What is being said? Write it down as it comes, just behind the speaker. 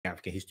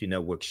African History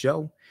Network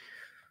show.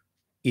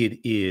 It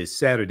is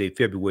Saturday,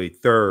 February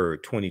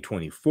 3rd,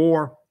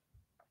 2024,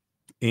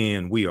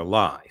 and we are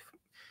live.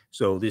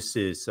 So this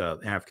is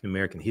African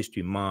American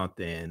History Month,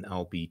 and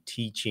I'll be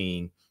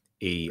teaching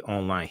a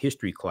online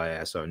history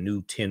class, our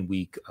new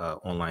 10-week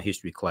online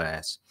history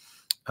class.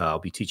 I'll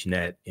be teaching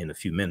that in a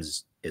few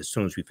minutes as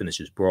soon as we finish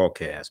this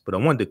broadcast. But I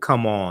wanted to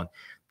come on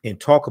and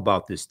talk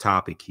about this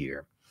topic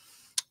here.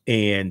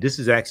 And this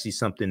is actually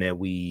something that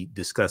we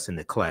discuss in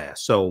the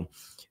class. So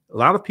a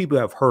lot of people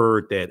have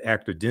heard that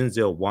actor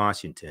Denzel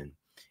Washington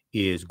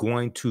is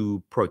going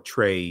to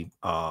portray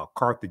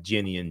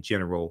Carthaginian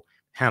General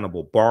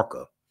Hannibal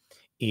Barca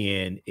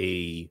in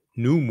a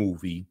new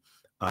movie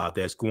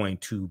that's going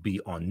to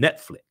be on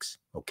Netflix,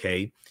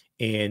 okay?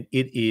 And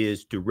it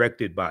is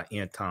directed by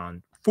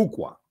Antoine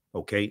Fuqua,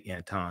 okay?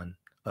 Antoine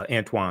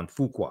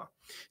Fuqua.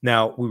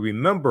 Now, we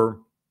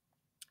remember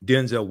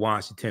Denzel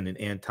Washington and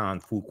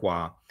Antoine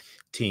Fuqua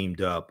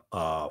teamed up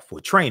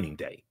for Training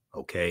Day,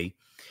 okay?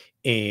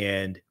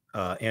 And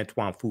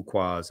Antoine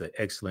Fuqua is an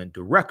excellent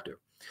director.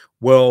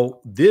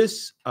 Well,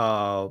 this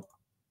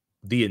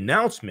the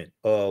announcement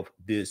of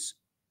this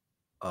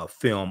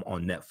film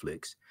on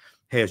Netflix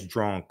has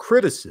drawn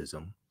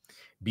criticism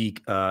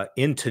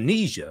in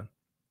Tunisia,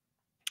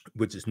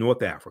 which is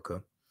North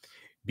Africa,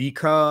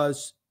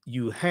 because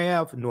you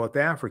have North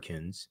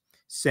Africans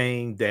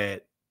saying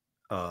that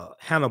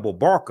Hannibal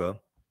Barca,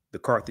 the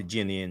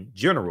Carthaginian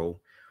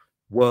general,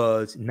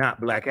 was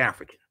not Black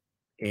African.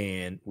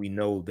 And we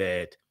know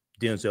that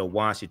Denzel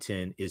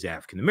Washington is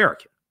African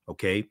American.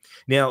 Okay.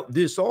 Now,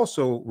 this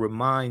also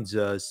reminds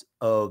us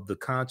of the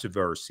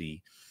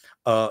controversy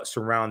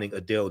surrounding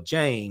Adele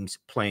James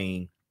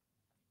playing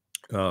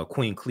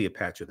Queen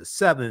Cleopatra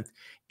VII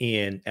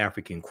in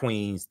African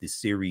Queens, the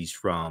series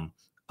from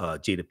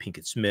Jada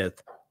Pinkett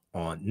Smith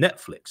on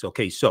Netflix.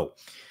 Okay, so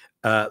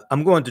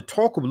I'm going to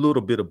talk a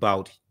little bit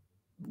about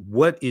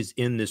what is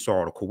in this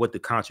article, what the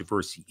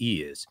controversy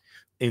is,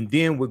 and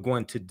then we're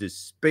going to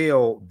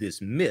dispel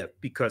this myth,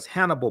 because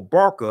Hannibal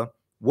Barca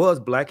was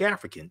Black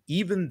African,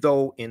 even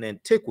though in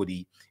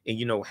antiquity, and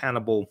you know,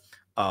 Hannibal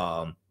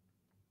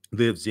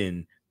lives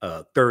in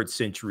 3rd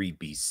century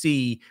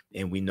BC,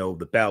 and we know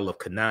the Battle of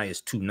Cannae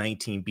is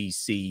 219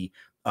 BC.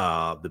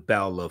 The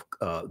Battle of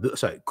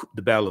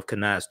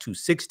Cannae is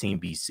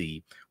 216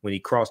 BC. When he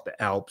crossed the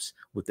Alps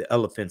with the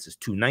elephants is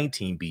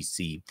 219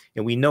 BC,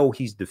 and we know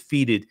he's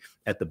defeated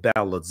at the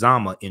Battle of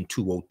Zama in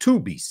 202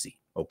 BC.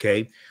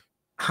 Okay,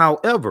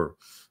 however,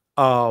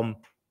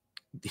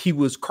 he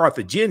was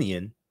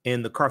Carthaginian,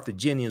 and the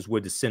Carthaginians were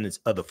descendants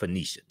of the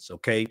Phoenicians.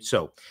 Okay,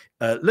 so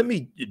let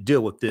me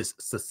deal with this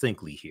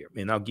succinctly here,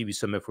 and I'll give you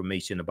some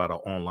information about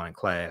our online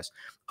class.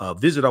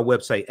 Visit our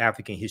website,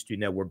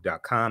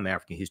 AfricanHistoryNetwork.com,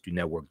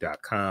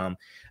 AfricanHistoryNetwork.com,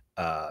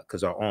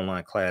 because our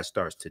online class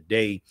starts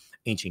today.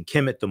 Ancient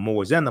Kemet, the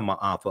Moors, and the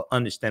Ma'afa,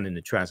 understanding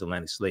the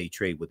transatlantic slave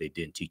trade, what they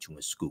didn't teach you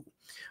in school.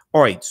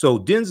 All right, so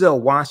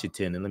Denzel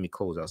Washington, and let me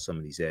close out some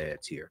of these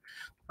ads here.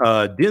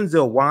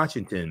 Denzel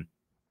Washington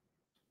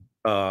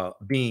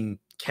being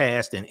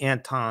cast in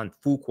Antoine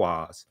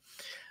Fuqua's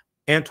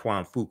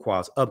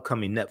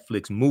upcoming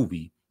Netflix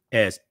movie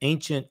as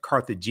ancient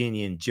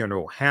Carthaginian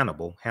General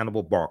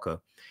Hannibal Barca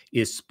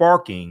is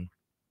sparking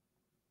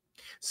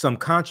some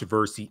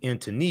controversy in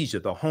Tunisia,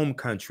 the home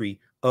country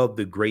of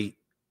the great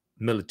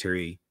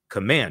military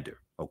commander.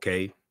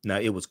 Okay, now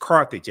it was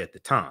Carthage at the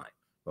time.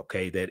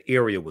 Okay, that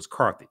area was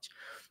Carthage.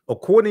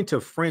 According to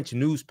French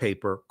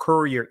newspaper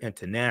Courrier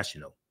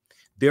International,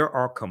 there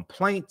are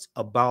complaints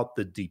about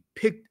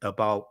depicting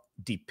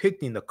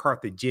the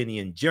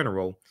Carthaginian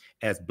general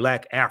as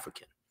Black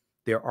African.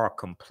 There are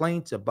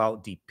complaints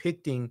about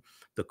depicting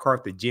the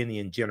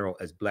Carthaginian general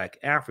as Black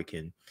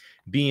African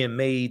being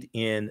made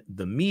in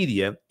the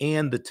media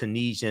and the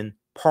Tunisian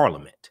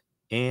parliament.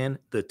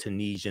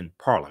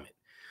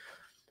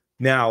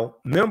 Now,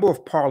 Member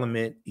of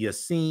Parliament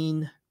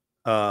Yassine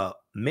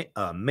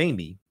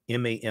Mami,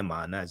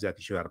 M-A-M-I, not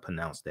exactly sure how to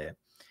pronounce that,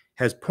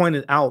 has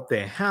pointed out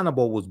that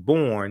Hannibal was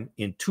born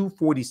in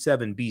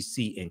 247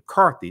 BC in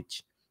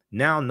Carthage,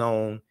 now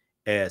known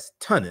as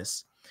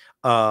Tunis,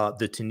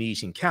 the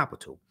Tunisian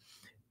capital,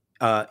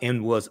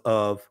 and was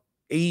of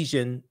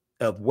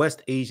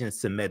West Asian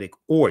Semitic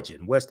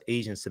origin.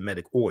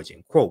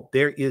 Quote,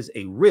 there is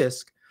a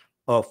risk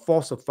of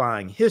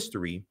falsifying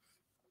history.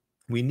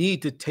 We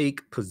need to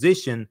take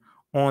position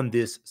on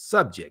this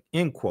subject,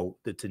 end quote,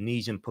 the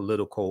Tunisian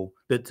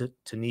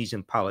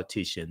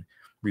politician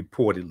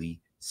reportedly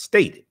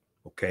stated.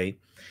 Okay,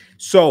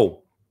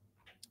 so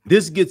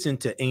this gets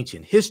into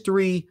ancient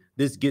history.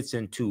 This gets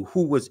into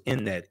who was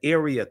in that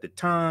area at the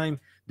time.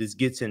 This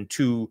gets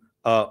into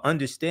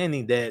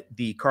understanding that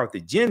the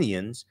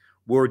Carthaginians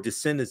were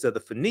descendants of the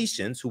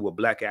Phoenicians, who were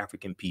Black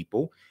African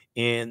people,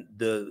 and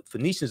the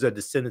Phoenicians are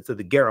descendants of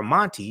the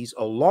Garamantes,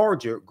 a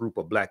larger group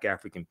of Black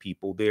African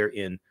people there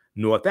in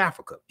North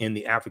Africa, and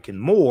the African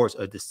Moors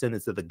are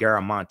descendants of the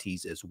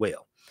Garamantes as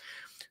well.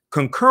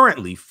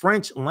 Concurrently,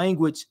 French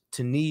language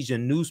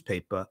Tunisian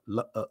newspaper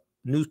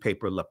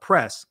La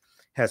Presse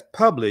has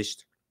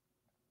published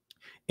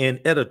an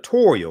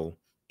editorial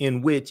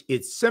in which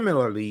it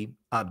similarly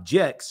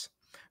objects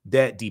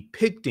that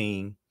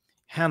depicting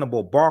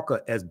Hannibal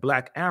Barca as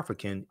Black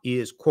African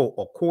is, quote,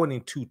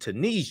 according to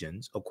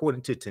Tunisians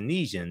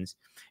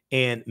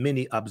and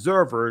many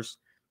observers,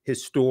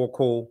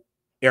 historical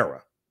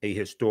error, a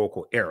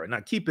historical error.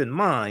 Now, keep in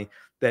mind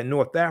that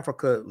North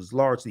Africa was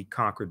largely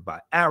conquered by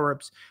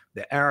Arabs.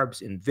 The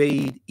Arabs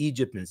invade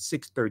Egypt in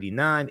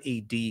 639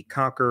 AD,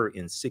 conquer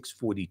in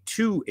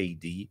 642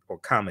 AD, or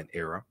Common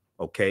Era,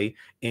 okay,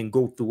 and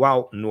go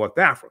throughout North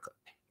Africa.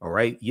 All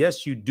right.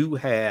 Yes, you do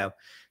have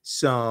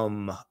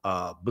some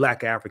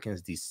Black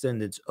Africans,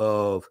 descendants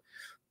of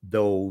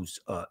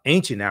those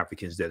ancient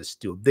Africans that are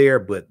still there,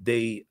 but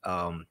they're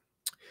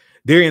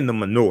in the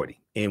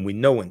minority. And we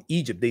know in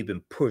Egypt they've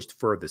been pushed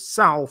further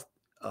south,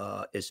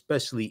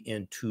 especially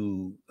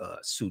into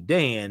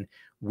Sudan,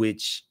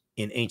 which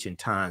in ancient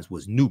times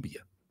was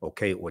Nubia,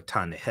 okay, or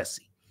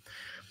Ta-Nehesi.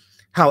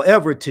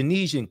 However,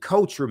 Tunisian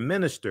culture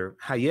minister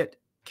Hayat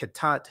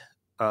Ketat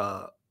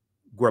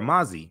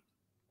Gramazi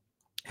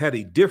had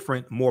a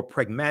different, more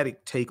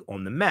pragmatic take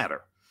on the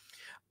matter.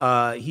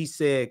 He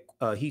said,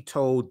 he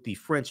told the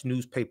French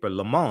newspaper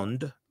Le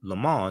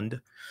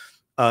Monde,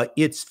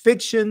 it's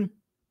fiction,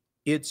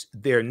 it's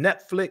their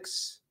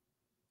Netflix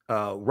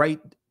right,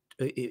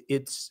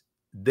 it's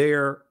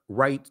their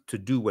right to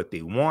do what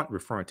they want,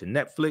 referring to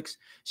Netflix.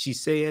 She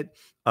said,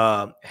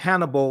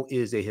 Hannibal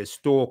is a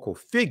historical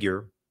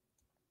figure,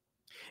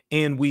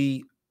 and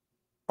we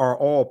are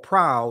all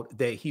proud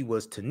that he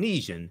was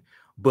Tunisian,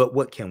 but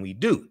what can we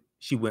do?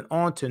 She went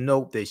on to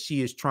note that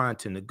she is trying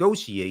to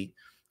negotiate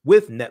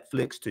with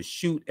Netflix to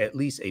shoot at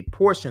least a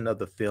portion of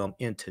the film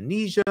in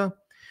Tunisia.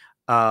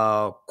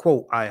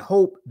 Quote, I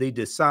hope they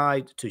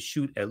decide to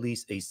shoot at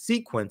least a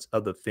sequence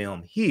of the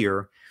film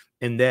here,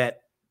 and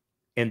that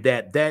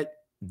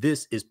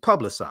this is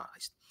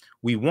publicized.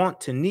 We want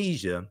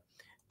Tunisia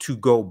to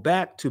go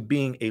back to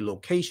being a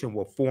location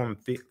where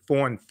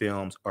foreign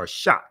films are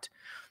shot.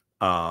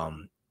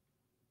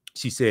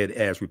 She said,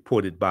 as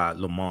reported by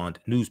Le Monde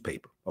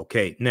newspaper.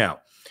 Okay, now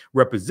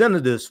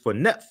representatives for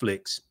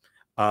Netflix,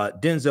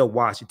 Denzel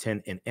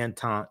Washington and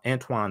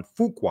Antoine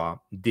Fuqua,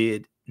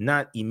 did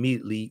not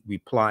immediately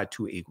reply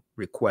to a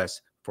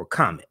request for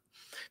comment.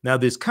 Now,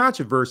 this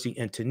controversy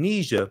in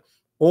Tunisia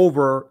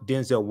over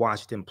Denzel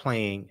Washington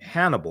playing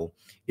Hannibal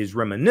is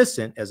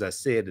reminiscent, as I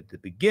said at the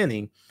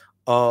beginning,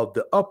 of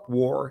the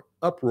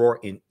uproar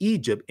in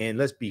Egypt, and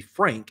let's be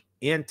frank,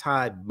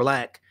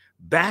 anti-Black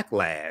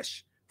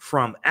backlash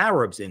from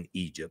Arabs in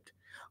Egypt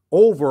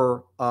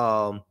over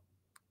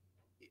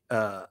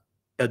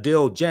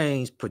Adele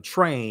James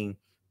portraying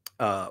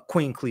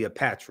Queen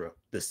Cleopatra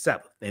VII.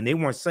 And they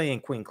weren't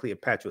saying Queen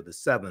Cleopatra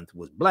VII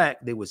was Black.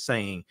 They were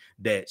saying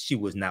that she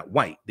was not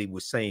white. They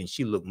were saying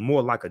she looked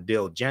more like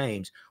Adele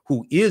James,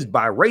 who is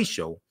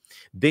biracial,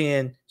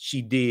 than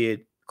she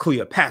did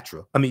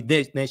Cleopatra. I mean,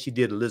 then she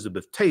did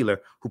Elizabeth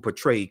Taylor, who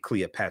portrayed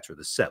Cleopatra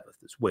VII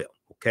as well.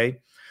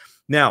 Okay.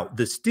 Now,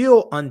 the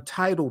still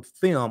untitled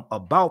film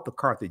about the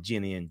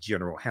Carthaginian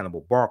general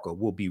Hannibal Barca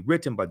will be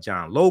written by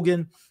John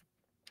Logan,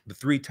 the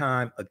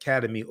three-time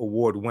Academy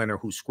Award winner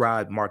who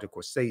scribed Martin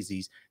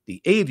Scorsese's The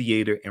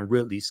Aviator and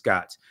Ridley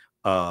Scott's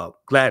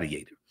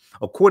Gladiator.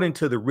 According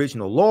to the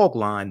original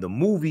logline, the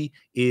movie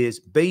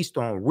is based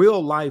on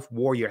real-life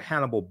warrior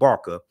Hannibal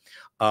Barca,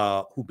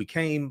 who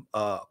became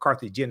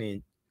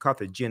Carthaginian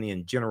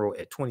general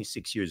at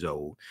 26 years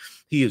old.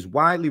 He is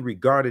widely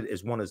regarded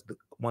as one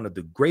of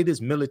the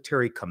greatest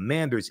military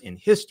commanders in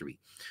history.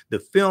 The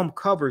film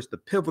covers the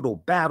pivotal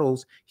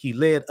battles he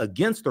led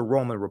against the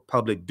Roman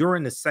Republic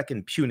during the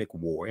Second Punic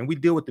War. And we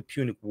deal with the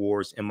Punic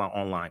Wars in my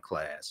online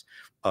class,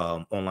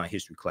 online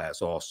history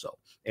class also.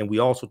 And we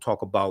also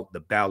talk about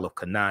the Battle of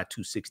Cannae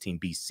 216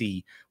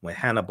 BC, when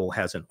Hannibal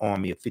has an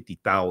army of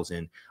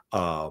 50,000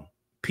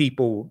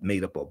 people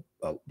made up of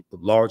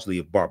largely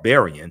of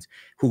barbarians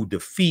who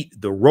defeat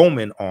the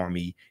Roman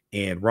army,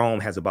 and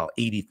Rome has about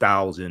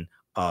 80,000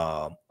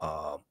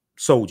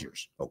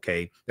 soldiers.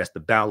 Okay, that's the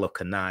Battle of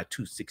Cannae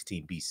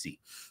 216 BC.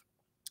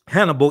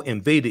 Hannibal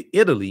invaded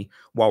Italy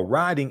while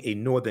riding a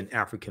northern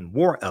African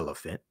war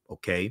elephant.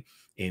 Okay,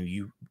 and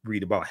you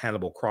read about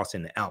Hannibal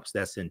crossing the Alps.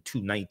 That's in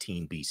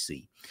 219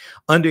 BC.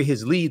 Under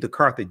his lead, the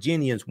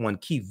Carthaginians won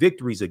key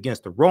victories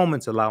against the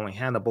Romans, allowing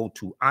Hannibal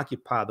to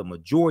occupy the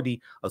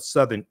majority of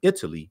southern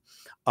Italy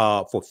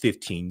for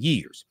 15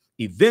 years.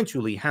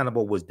 Eventually,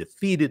 Hannibal was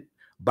defeated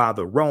by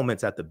the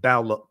Romans at the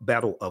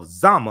Battle of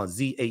Zama,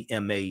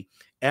 Z-A-M-A,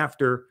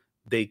 after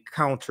they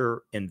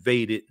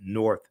counter-invaded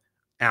North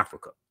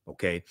Africa.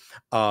 Okay,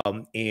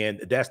 and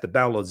that's the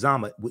Battle of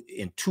Zama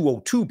in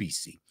 202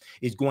 BC.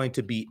 It's going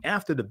to be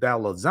after the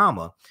Battle of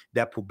Zama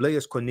that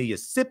Publius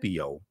Cornelius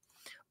Scipio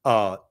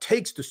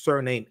takes the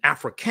surname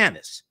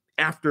Africanus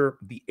after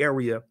the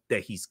area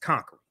that he's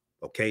conquering.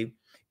 Okay,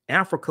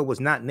 Africa was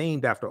not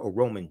named after a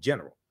Roman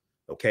general.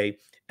 Okay,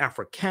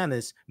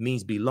 Africanus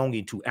means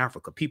belonging to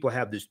Africa. People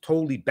have this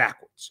totally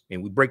backwards,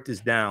 and we break this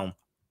down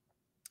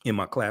in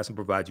my class and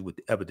provide you with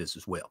the evidence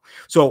as well.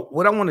 So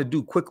what I want to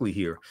do quickly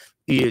here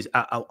is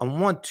I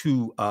want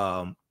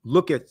to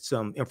look at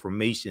some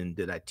information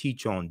that I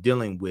teach on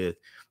dealing with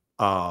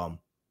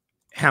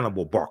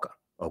Hannibal Barca.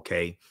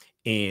 Okay.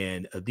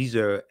 And these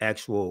are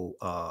actual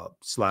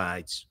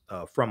slides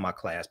from my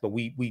class, but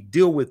we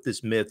deal with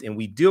this myth, and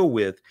we deal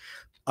with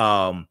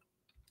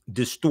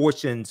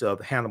distortions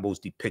of Hannibal's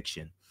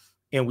depiction.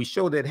 And we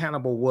show that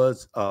Hannibal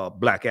was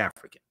Black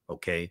African.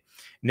 Okay.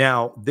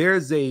 Now there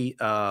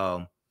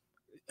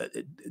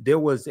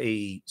was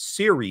a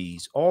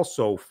series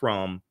also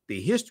from the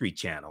History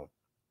Channel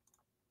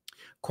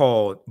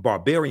called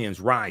Barbarians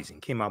Rising,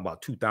 came out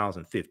about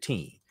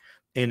 2015.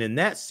 And in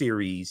that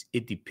series,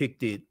 it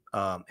depicted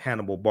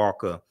Hannibal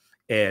Barca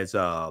as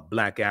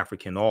Black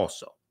African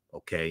also.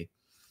 Okay.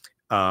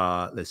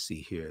 Let's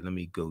see here. Let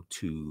me go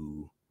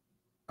to,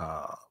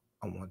 all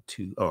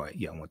right.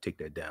 Yeah, I want to take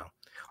that down.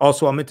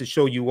 Also, I meant to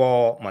show you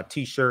all my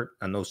t-shirt.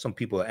 I know some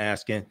people are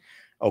asking.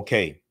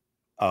 Okay.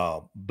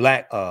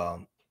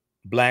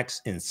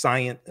 Blacks in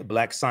science,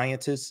 Black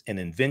scientists and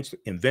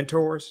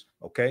inventors.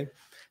 Okay.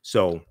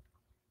 So,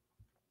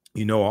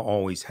 I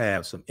always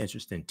have some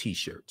interesting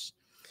t-shirts.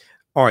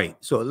 All right.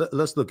 So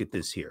let's look at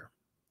this here.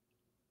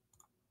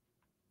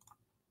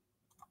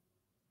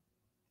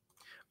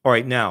 All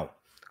right. Now,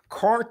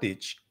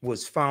 Carthage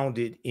was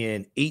founded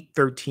in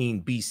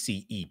 813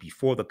 BCE,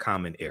 before the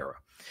Common Era.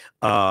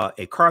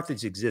 A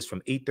Carthage exists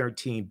from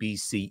 813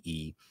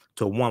 BCE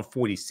to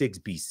 146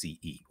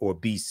 BCE or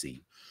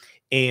BC.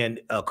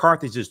 And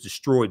Carthage is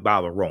destroyed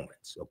by the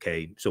Romans.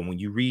 Okay, so when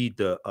you read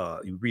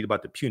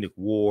about the Punic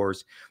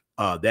Wars,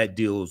 that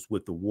deals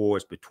with the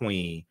wars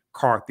between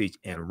Carthage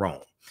and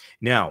Rome.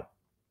 Now,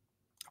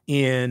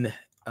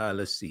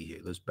 let's see here.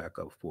 Let's back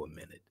up for a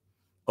minute.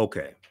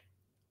 Okay.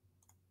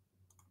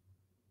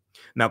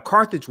 Now,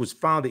 Carthage was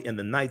founded in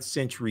the 9th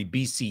century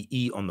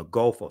BCE on the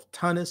Gulf of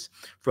Tunis.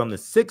 From the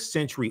 6th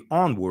century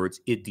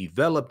onwards, it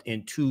developed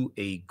into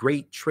a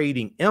great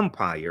trading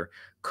empire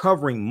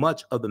covering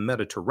much of the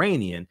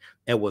Mediterranean,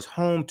 and was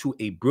home to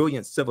a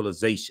brilliant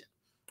civilization.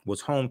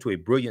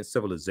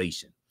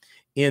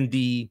 In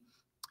the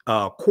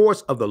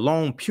course of the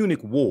long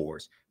Punic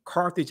Wars,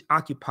 Carthage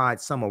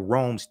occupied some of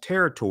Rome's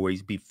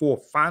territories before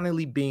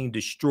finally being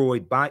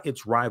destroyed by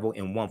its rival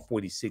in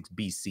 146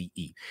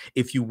 BCE.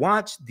 If you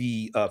watch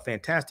the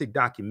fantastic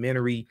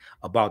documentary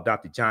about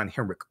Dr. John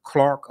Henrik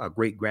Clarke, a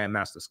great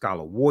Grandmaster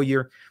Scholar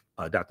Warrior,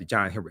 Dr.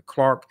 John Henrik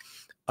Clarke,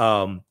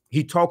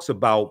 he talks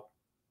about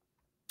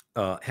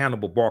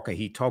Hannibal Barca.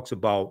 He talks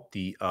about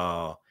the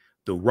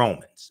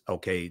Romans,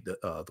 okay,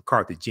 the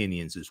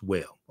Carthaginians as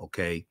well,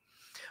 okay.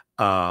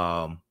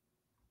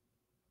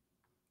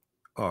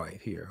 All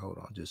right, here, hold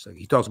on just a second.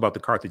 He talks about the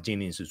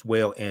Carthaginians as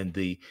well, and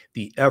the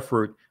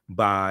effort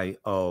by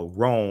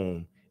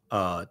Rome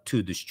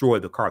to destroy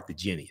the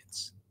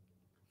Carthaginians.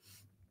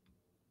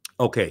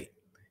 Okay,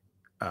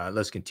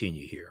 let's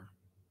continue here.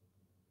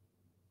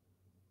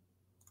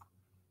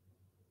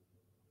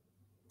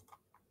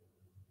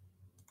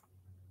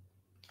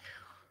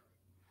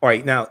 All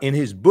right, now in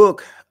his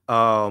book,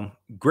 World's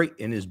Great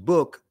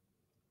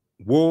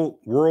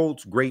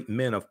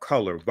Men of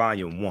Color,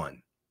 Volume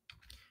 1,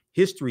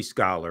 history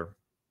scholar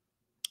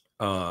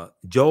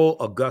Joel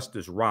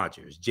Augustus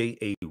Rogers,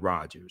 J.A.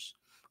 Rogers,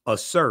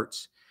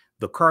 asserts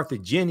the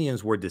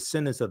Carthaginians were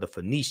descendants of the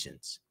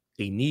Phoenicians,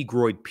 a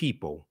Negroid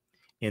people,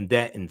 and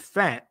that in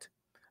fact,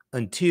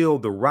 until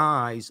the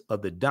rise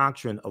of the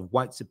doctrine of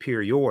white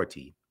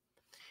superiority,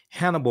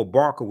 Hannibal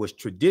Barca was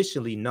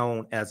traditionally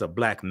known as a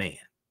Black man.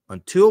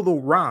 Until the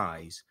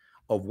rise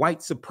of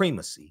white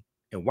supremacy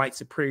and white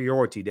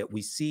superiority that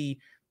we see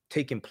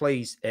taking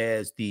place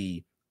as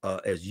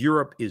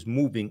Europe is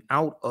moving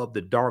out of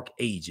the Dark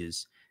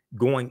Ages,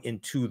 going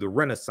into the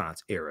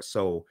Renaissance era.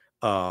 So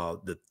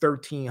the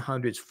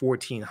 1300s,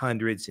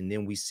 1400s, and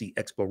then we see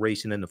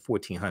exploration in the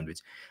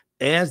 1400s.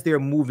 As they're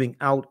moving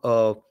out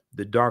of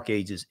the Dark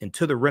Ages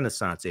into the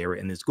Renaissance era,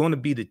 and it's going to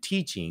be the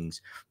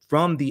teachings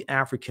from the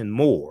African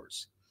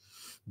Moors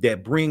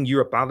that bring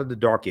Europe out of the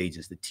Dark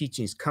Ages, the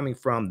teachings coming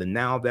from the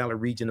Nile Valley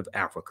region of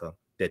Africa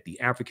that the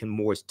African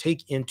Moors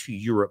take into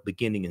Europe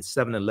beginning in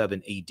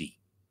 711 AD.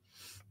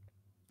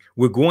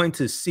 We're going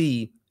to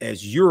see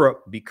as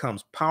Europe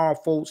becomes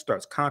powerful,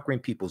 starts conquering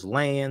people's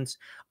lands,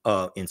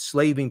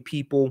 enslaving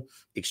people,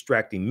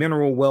 extracting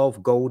mineral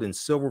wealth, gold and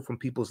silver from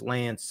people's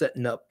lands,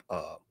 setting up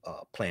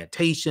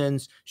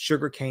plantations,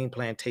 sugarcane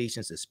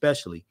plantations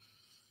especially.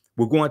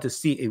 We're going to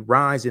see a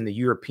rise in the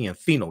European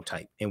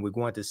phenotype, and we're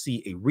going to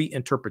see a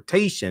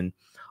reinterpretation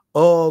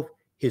of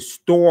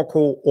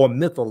historical or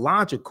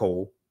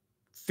mythological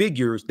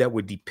figures that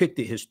were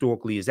depicted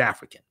historically as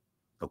African.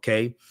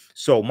 Okay,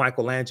 so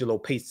Michelangelo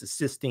paints the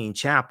Sistine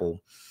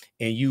Chapel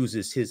and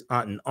uses his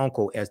aunt and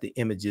uncle as the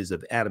images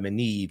of Adam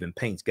and Eve and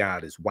paints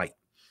God as white.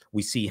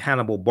 We see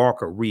Hannibal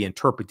Barca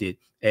reinterpreted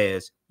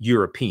as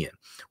European.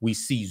 We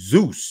see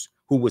Zeus,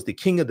 who was the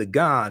king of the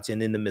gods,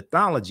 and in the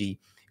mythology,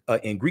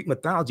 in Greek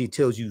mythology,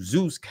 tells you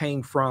Zeus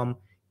came from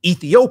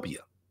Ethiopia.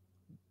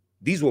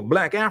 These were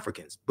Black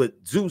Africans, but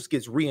Zeus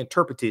gets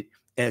reinterpreted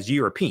as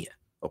European.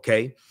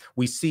 Okay.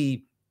 We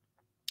see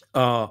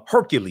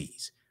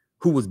Hercules,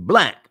 who was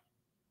black.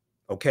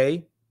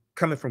 Okay.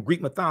 Coming from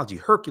Greek mythology,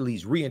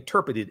 Hercules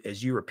reinterpreted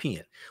as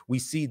European. We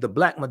see the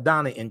Black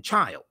Madonna and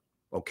Child,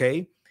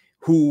 okay,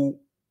 who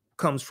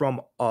comes from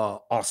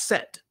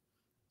Osset,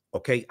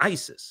 okay,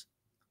 Isis.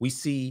 We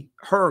see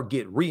her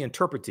get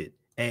reinterpreted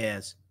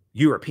as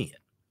European.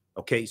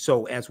 Okay,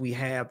 so as we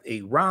have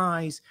a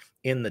rise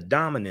in the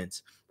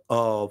dominance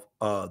of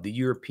the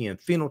European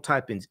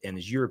phenotype, and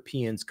as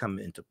Europeans come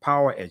into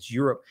power, as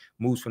Europe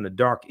moves from the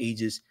Dark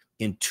Ages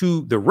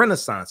into the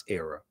Renaissance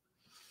era,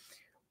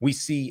 we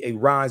see a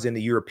rise in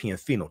the European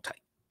phenotype.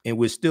 And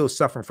we're still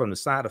suffering from the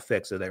side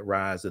effects of that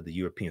rise of the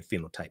European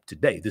phenotype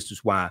today. This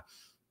is why,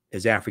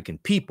 as African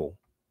people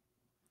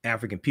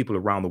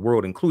around the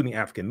world, including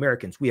African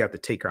Americans, we have to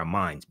take our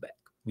minds back.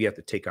 We have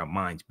to take our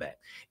minds back.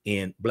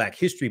 And Black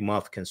History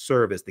Month can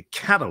serve as the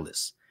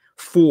catalyst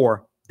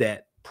for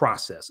that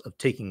process of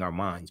taking our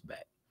minds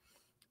back.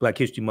 Black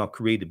History Month,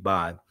 created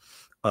by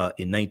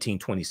in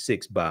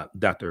 1926 by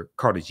Dr.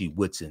 Carter G.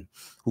 Woodson,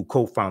 who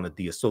co-founded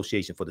the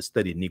Association for the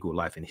Study of Negro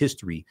Life and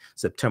History,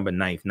 September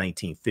 9th,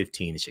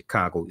 1915 in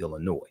Chicago,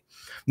 Illinois.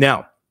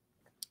 Now,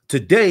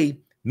 today,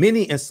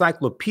 many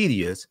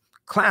encyclopedias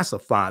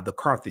classify the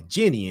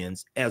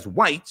Carthaginians as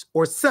whites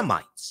or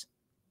Semites.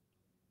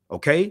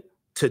 Okay?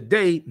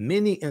 Today,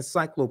 many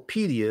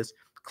encyclopedias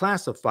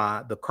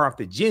classify the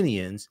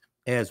Carthaginians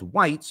as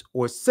whites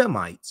or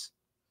Semites.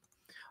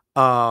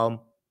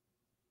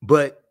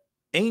 But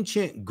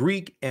ancient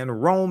Greek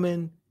and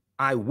Roman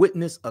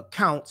eyewitness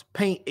accounts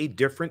paint a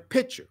different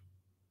picture.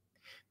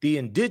 The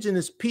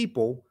indigenous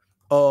people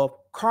of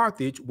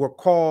Carthage were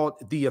called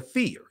the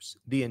Afeers.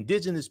 The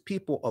indigenous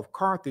people of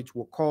Carthage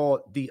were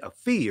called the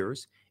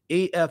Afeers,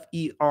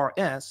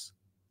 A-F-E-R-S.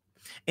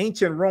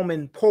 Ancient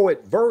Roman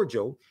poet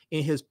Virgil,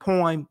 in his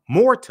poem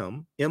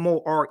Mortem,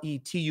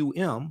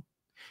 M-O-R-E-T-U-M,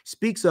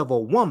 speaks of a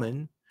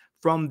woman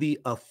from the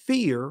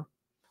Afeer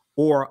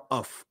or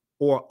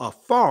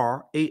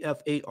Afar,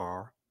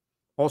 A-F-A-R,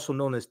 also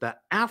known as the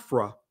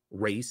Afra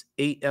race,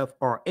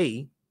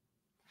 A-F-R-A.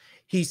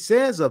 He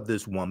says of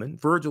this woman,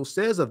 Virgil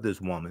says of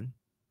this woman,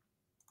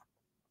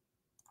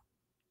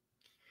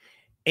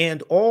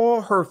 and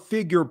all her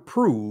figure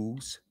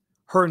proves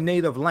her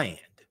native land.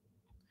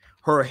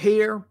 Her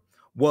hair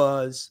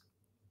was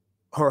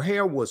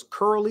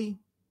curly,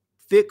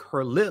 thick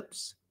her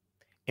lips,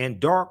 and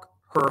dark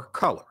her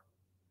color.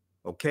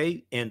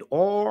 Okay, and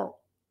all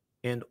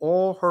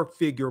her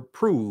figure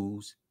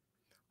proves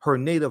her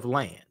native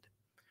land.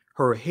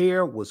 Her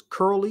hair was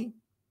curly,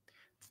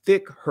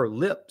 thick her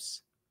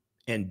lips,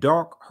 and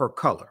dark her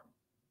color.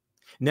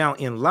 Now,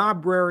 in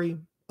Library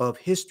of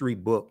History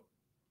book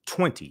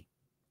 20,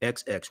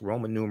 XX,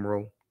 Roman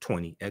numeral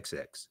 20,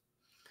 XX,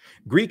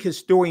 Greek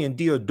historian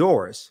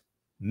Diodorus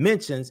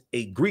mentions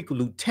a Greek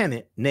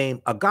lieutenant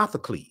named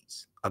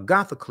Agathocles,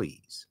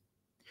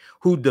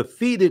 who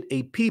defeated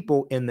a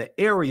people in the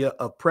area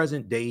of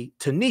present-day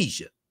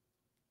Tunisia,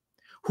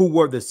 who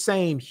were the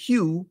same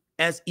hue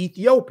as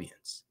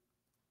Ethiopians.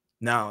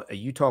 Now, are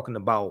you talking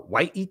about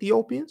white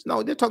Ethiopians?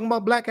 No, they're talking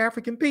about Black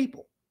African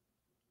people.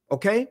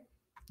 Okay?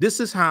 This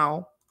is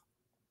how,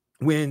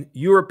 when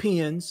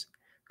Europeans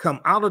come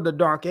out of the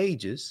Dark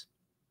Ages,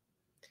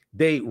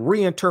 they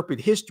reinterpret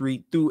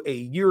history through a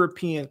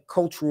European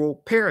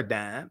cultural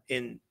paradigm.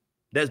 And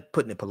that's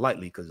putting it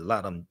politely, because a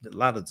lot of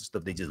the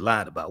stuff they just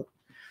lied about.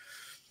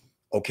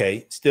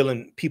 Okay,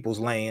 stealing people's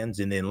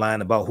lands and then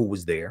lying about who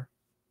was there.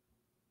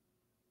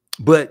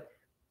 But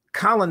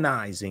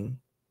colonizing,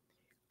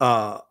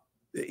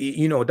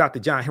 Dr.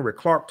 John Henry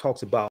Clark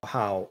talks about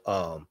how,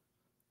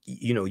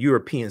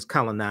 Europeans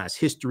colonized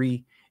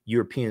history,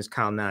 Europeans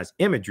colonized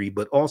imagery,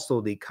 but also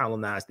they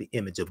colonized the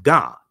image of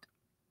God.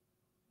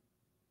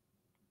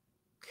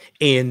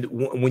 And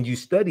when you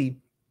study,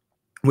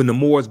 when the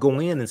Moors go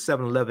in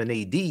 711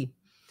 AD,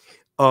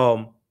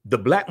 the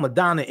Black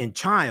Madonna and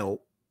Child,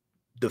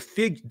 the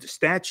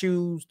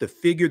statues, the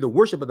figure, the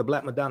worship of the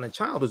Black Madonna and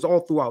Child is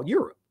all throughout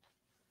Europe.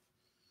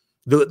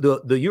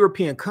 The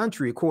European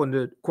country, according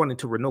to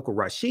Runoko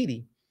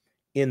Rashidi,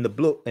 in the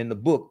book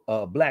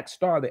Black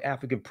Star: The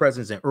African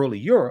Presence in Early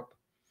Europe,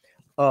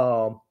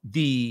 this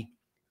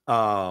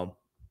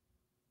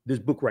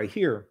book right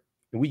here,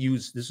 and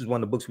this is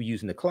one of the books we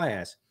use in the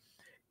class.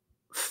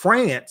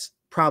 France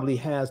probably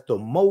has the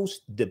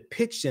most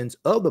depictions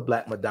of the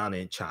Black Madonna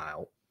and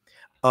Child,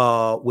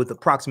 with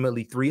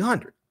approximately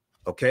 300.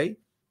 Okay,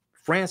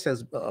 France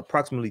has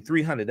approximately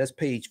 300. That's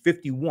page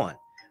 51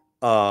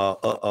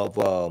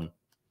 of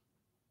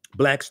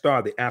Black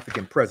Star: The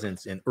African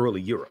Presence in Early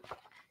Europe.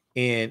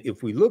 And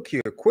if we look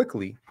here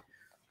quickly,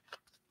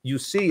 you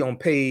see on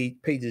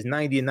pages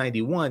 90 and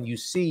 91, you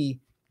see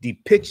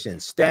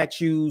depictions,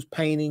 statues,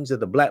 paintings of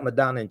the Black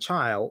Madonna and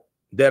Child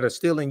that are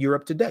still in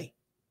Europe today.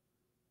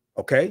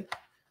 Okay,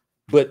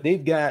 but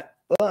they've got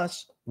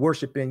us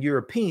worshiping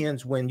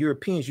Europeans when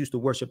Europeans used to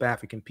worship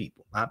African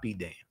people. I'll be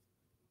damned.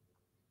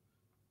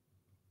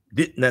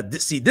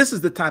 See, this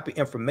is the type of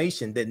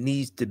information that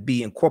needs to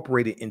be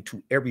incorporated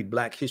into every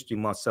Black History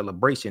Month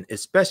celebration,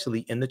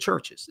 especially in the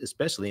churches.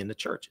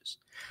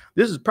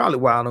 This is probably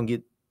why I don't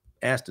get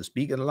asked to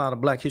speak at a lot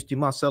of Black History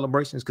Month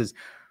celebrations, because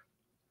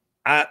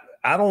I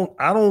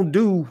don't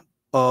do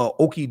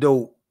okie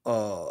doke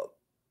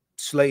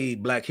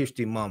slave Black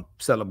History Month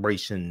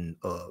celebration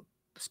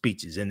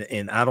speeches,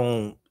 and I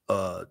don't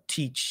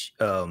teach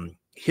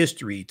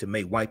history to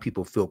make white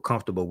people feel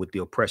comfortable with the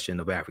oppression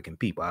of African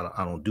people.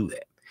 I don't do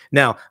that.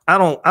 Now, I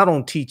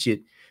don't teach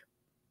it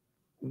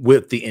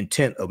with the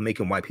intent of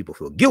making white people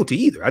feel guilty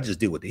either. I just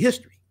deal with the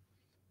history.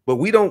 But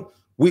we don't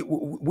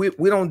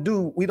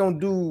do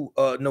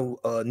no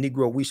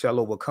Negro We Shall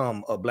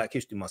Overcome Black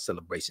History Month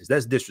celebrations.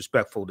 That's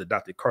disrespectful to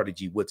Dr. Carter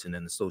G. Woodson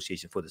and the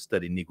Association for the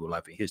Study of Negro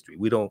Life and History.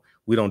 We don't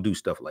do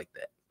stuff like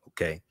that.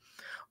 Okay.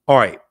 All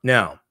right.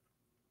 Now,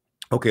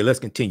 okay, let's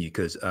continue,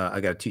 because I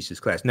got to teach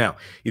this class. Now,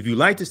 if you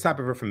like this type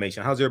of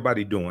information, how's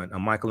everybody doing?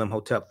 I'm Michael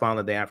Imhotep,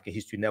 founder of the African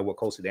History Network,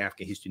 host of the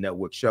African History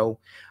Network show.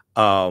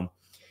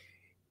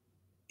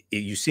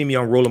 You see me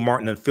on Roland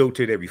Martin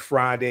Unfiltered every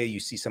Friday. You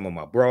see some of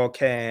my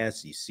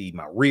broadcasts. You see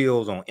my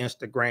reels on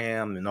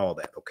Instagram and all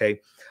that,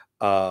 okay?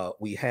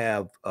 We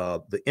have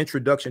the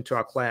introduction to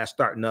our class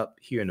starting up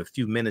here in a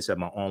few minutes at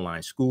my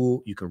online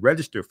school. You can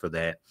register for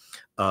that.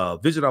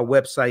 Visit our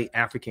website,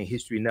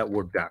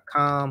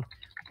 AfricanHistoryNetwork.com.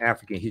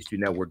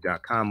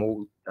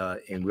 AfricanHistoryNetwork.com.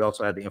 And we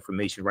also have the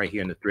information right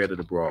here in the thread of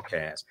the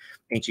broadcast.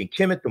 Ancient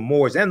Kemet, the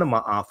Moors, and the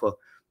Ma'afa,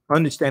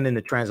 understanding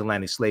the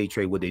transatlantic slave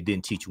trade, what they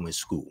didn't teach you in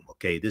school.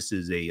 Okay, this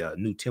is a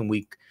new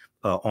 10-week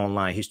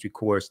online history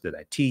course that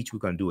I teach. We're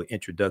going to do an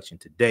introduction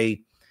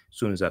today as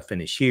soon as I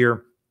finish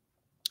here.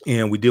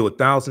 And we deal with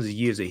thousands of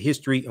years of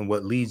history and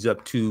what leads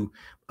up to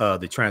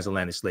the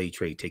transatlantic slave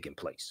trade taking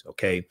place.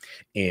 Okay,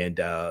 and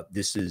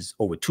this is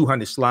over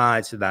 200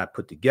 slides that I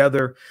put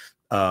together.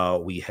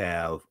 We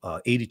have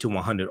 80 to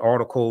 100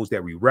 articles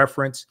that we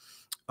reference.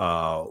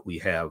 We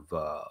have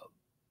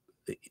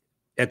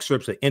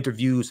excerpts of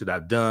interviews that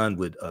I've done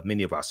with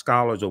many of our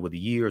scholars over the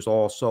years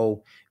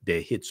also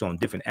that hits on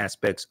different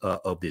aspects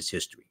of this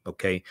history.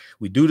 Okay,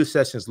 we do the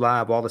sessions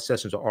live. All the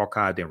sessions are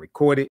archived and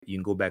recorded. You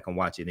can go back and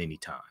watch it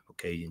anytime.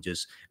 Okay, and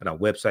just at our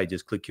website,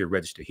 just click here,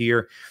 register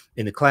here.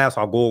 In the class,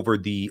 I'll go over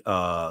the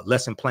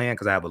lesson plan,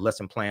 because I have a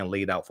lesson plan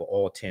laid out for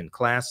all 10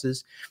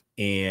 classes,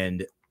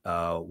 and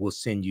we'll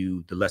send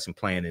you the lesson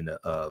plan in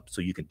the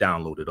so you can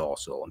download it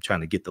also. I'm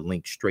trying to get the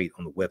link straight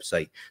on the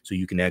website so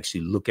you can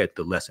actually look at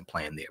the lesson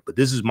plan there. But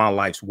this is my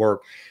life's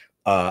work.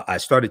 I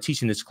started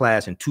teaching this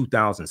class in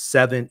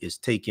 2007. It's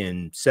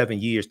taken 7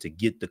 years to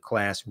get the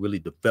class, really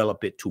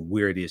develop it to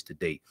where it is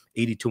today.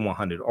 80 to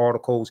 100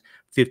 articles,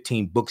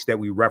 15 books that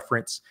we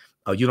reference.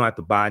 You don't have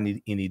to buy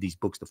any of these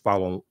books to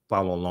follow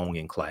along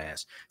in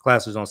class.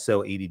 Classes on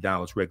sale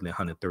 $80, regularly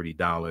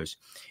 $130.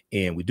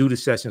 And we do the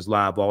sessions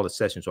live. All the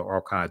sessions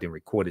are archived and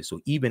recorded.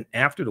 So even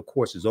after the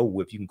course is over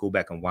with, you can go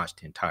back and watch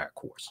the entire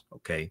course.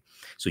 Okay,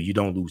 so you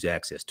don't lose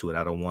access to it.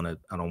 I don't want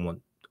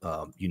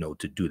you know,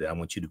 to do that. I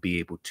want you to be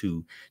able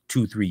to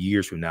 2-3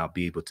 years from now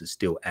be able to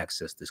still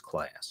access this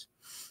class.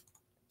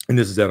 And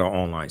this is at our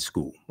online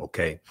school.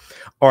 Okay,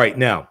 all right.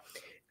 Now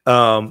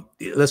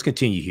let's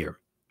continue here.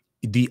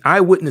 The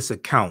eyewitness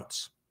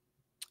accounts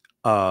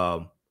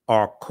are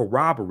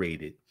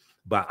corroborated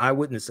by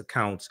eyewitness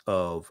accounts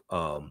of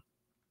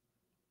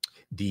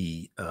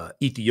the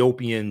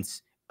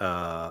Ethiopians,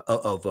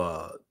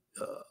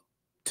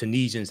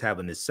 Tunisians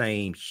having the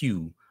same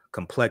hue,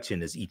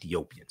 complexion as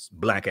Ethiopians,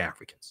 Black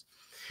Africans.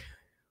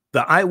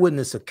 The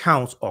eyewitness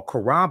accounts are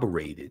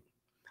corroborated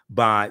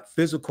by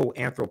physical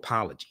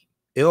anthropology.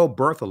 L.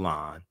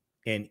 Berthelon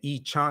and E.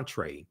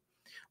 Chantre,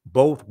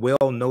 both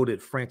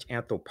well-noted French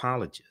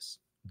anthropologists,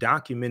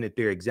 documented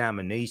their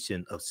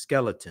examination of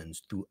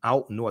skeletons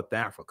throughout North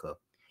Africa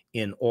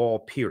in all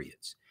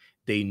periods.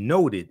 They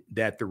noted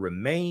that the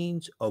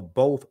remains of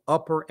both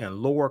upper and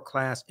lower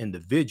class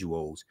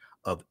individuals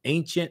of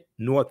ancient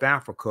North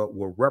Africa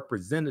were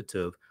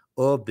representative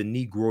of the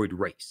Negroid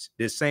race.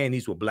 They're saying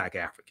these were Black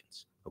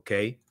Africans.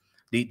 Okay,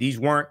 these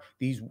weren't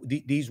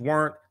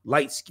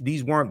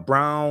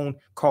brown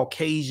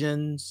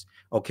Caucasians.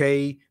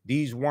 Okay,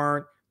 these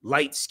weren't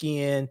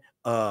light-skinned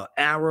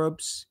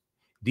Arabs.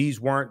 These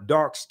weren't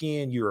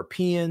dark-skinned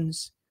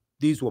Europeans.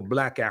 These were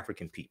Black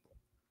African people.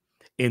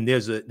 And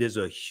there's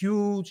a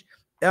huge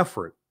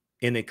effort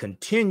and a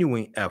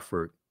continuing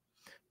effort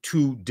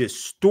to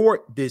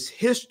distort this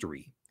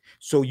history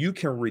so you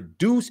can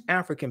reduce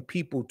African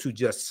people to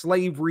just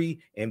slavery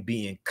and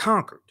being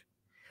conquered.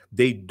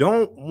 They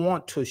don't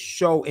want to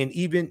show, and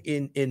even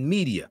in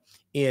media,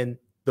 in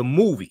the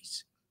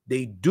movies,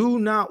 they do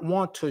not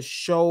want to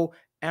show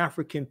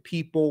African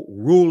people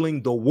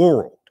ruling the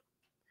world.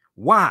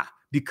 Why?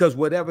 Because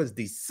whatever's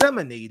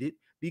disseminated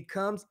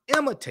becomes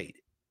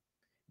imitated.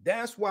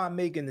 That's why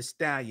Megan Thee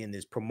Stallion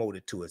is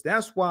promoted to us.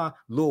 That's why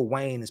Lil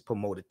Wayne is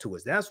promoted to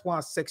us. That's why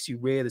Sexy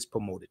Red is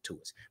promoted to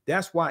us.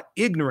 That's why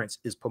ignorance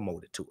is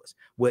promoted to us.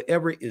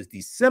 Whatever is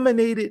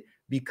disseminated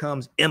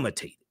becomes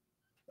imitated.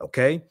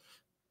 Okay?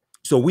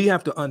 So we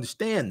have to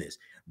understand this.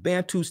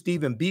 Bantu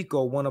Stephen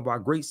Biko, one of our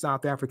great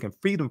South African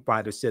freedom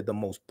fighters, said the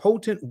most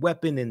potent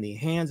weapon in the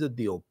hands of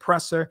the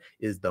oppressor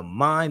is the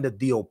mind of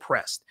the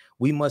oppressed.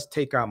 We must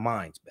take our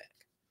minds back.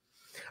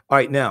 All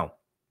right, now,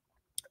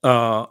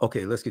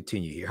 okay, let's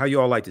continue here. How you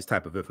all like this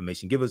type of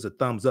information? Give us a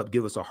thumbs up,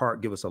 give us a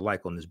heart, give us a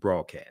like on this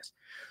broadcast.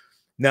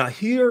 Now,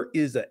 here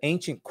is an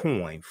ancient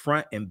coin,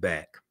 front and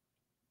back,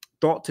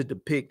 thought to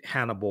depict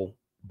Hannibal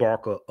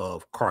Barca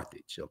of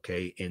Carthage,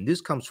 okay? And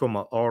this comes from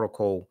an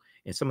article,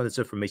 and some of this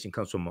information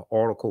comes from an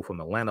article from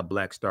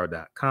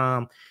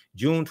AtlantaBlackStar.com,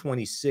 June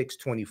 26,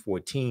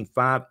 2014,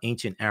 5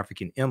 ancient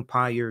African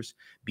empires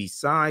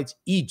besides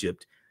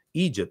Egypt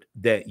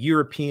that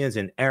Europeans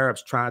and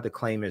Arabs tried to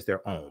claim as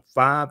their own.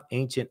 5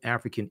 ancient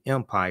African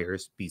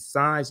empires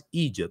besides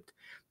Egypt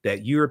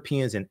that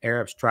Europeans and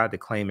Arabs tried to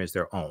claim as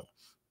their own.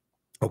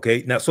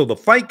 Okay, now, so the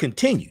fight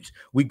continues.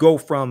 We go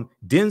from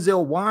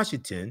Denzel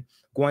Washington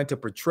going to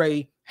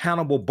portray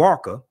Hannibal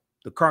Barca,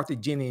 the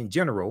Carthaginian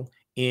general,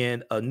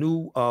 in a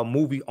new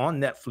movie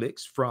on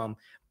Netflix from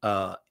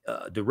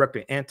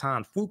director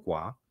Antoine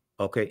Fuqua.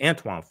 Okay,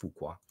 Antoine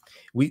Fuqua.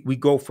 We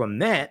go from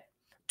that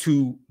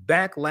to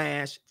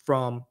backlash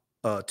from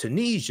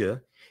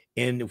Tunisia.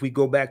 And if we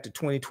go back to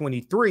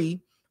 2023,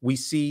 we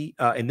see,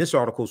 and this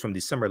article is from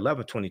December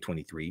 11,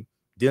 2023,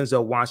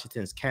 Denzel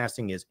Washington's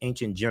casting as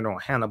ancient General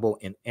Hannibal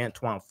in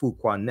Antoine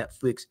Fuqua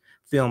Netflix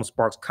film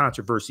sparks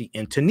controversy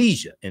in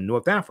Tunisia, in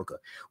North Africa.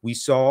 We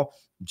saw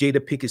Jada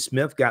Pinkett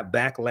Smith got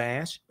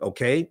backlash,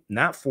 okay,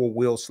 not for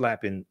Will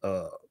slapping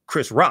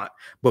Chris Rock,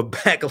 but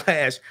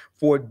backlash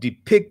for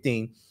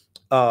depicting,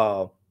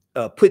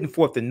 putting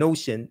forth the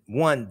notion,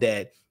 one,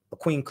 that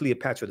Queen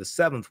Cleopatra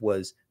VII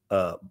was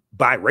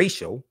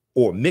biracial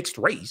or mixed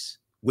race,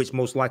 which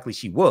most likely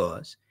she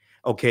was.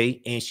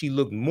 Okay, and she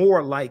looked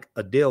more like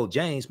Adele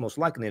James, most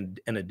likely, and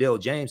Adele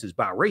James is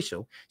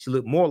biracial. She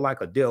looked more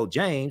like Adele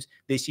James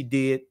than she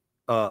did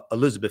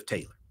Elizabeth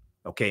Taylor.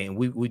 Okay, and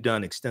we've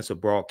done extensive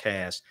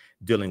broadcasts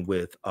dealing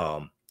with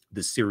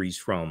the series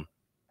from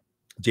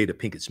Jada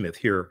Pinkett Smith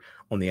here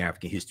on the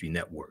African History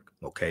Network.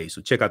 Okay,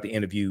 so check out the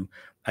interview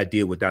I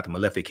did with Dr.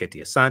 Malefe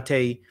Kete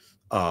Asante,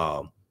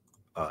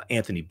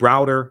 Anthony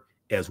Browder,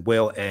 as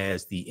well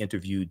as the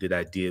interview that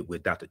I did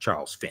with Dr.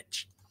 Charles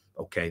Finch.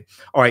 Okay,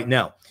 all right,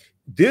 now,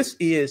 this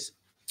is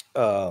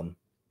Pinnock,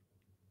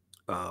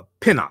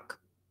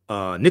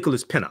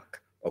 Nicholas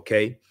Pinnock,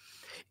 okay?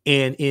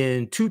 And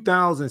in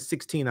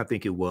 2016, I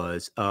think it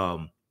was,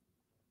 the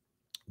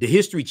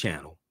History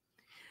Channel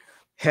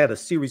had a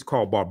series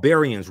called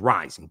Barbarians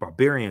Rising,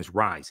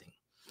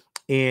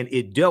 and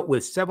it dealt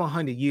with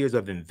 700 years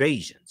of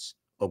invasions,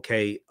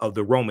 okay, of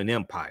the Roman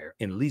Empire,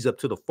 and it leads up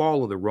to the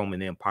fall of the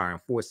Roman Empire in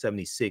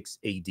 476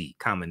 AD,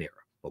 Common Era,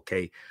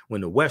 okay, when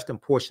the western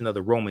portion of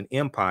the Roman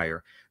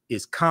Empire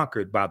is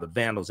conquered by the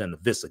Vandals and the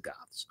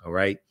Visigoths. All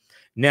right.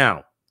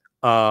 Now,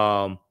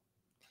 hold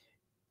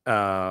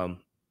on.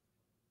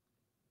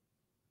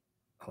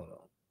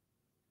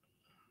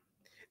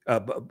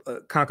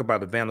 Conquered by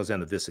the Vandals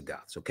and the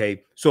Visigoths.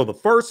 Okay. So the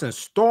first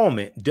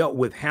installment dealt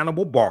with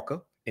Hannibal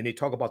Barca, and they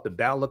talk about the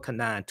Battle of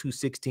Cannae in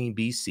 216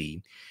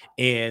 BC,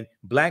 and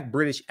Black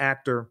British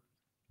actor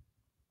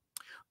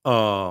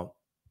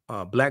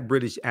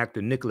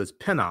Nicholas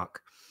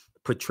Pinnock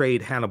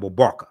portrayed Hannibal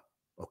Barca.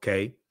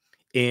 Okay.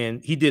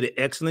 And he did an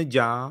excellent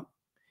job.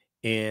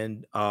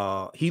 And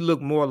he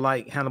looked more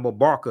like Hannibal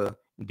Barca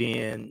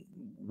than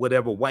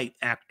whatever white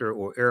actor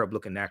or Arab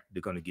looking actor they're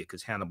going to get,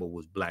 because Hannibal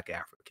was Black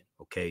African.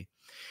 Okay.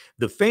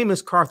 The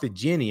famous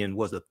Carthaginian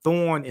was a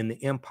thorn in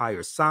the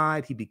empire's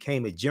side. He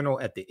became a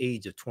general at the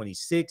age of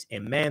 26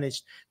 and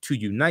managed to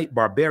unite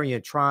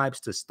barbarian tribes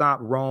to stop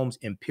Rome's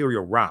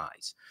imperial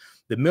rise.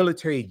 The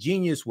military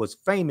genius was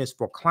famous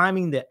for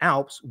climbing the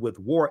Alps with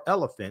war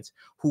elephants,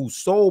 whose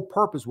sole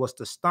purpose was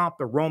to stop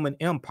the Roman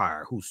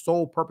Empire,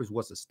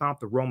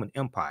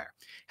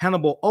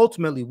 Hannibal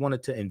ultimately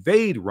wanted to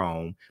invade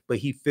Rome, but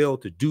he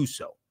failed to do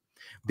so.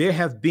 There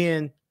have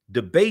been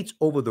debates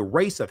over the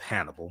race of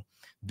Hannibal.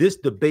 This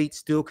debate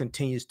still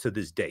continues to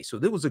this day. So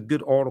there was a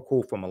good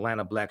article from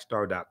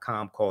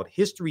AtlantaBlackStar.com called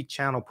 "History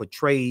Channel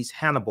Portrays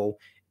Hannibal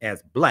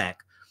as Black.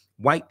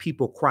 White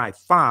People Cry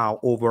Foul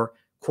Over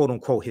quote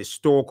unquote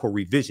historical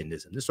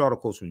revisionism." This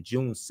article is from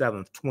June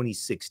 7th,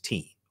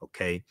 2016.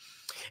 Okay.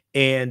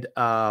 And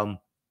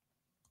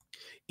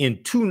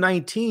in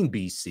 219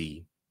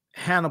 BC,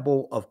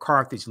 Hannibal of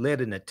Carthage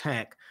led an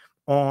attack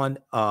on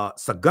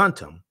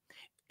Saguntum,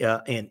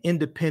 an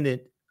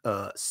independent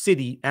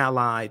city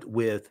allied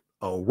with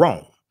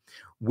Rome,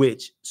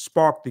 which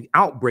sparked the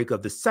outbreak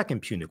of the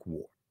Second Punic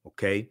War.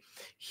 Okay.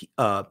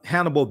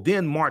 Hannibal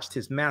then marched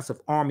his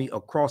massive army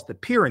across the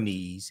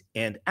Pyrenees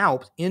and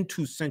Alps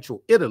into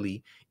central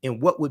Italy in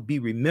what would be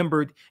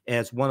remembered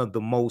as one of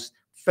the most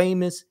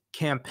famous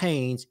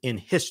campaigns in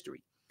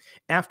history.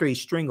 After a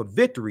string of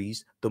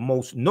victories, the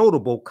most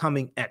notable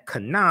coming at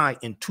Cannae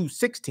in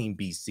 216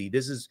 BC.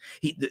 This is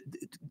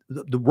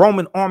the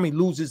Roman army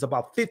loses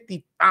about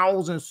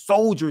 50,000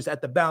 soldiers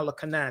at the Battle of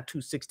Cannae in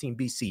 216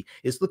 BC.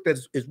 It's looked at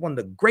as one of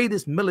the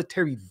greatest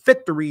military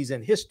victories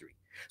in history.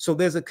 So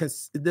there's a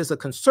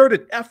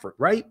concerted effort,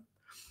 right,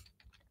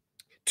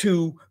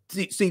 to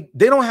see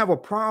they don't have a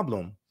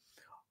problem.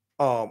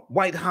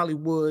 White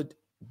Hollywood,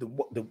 the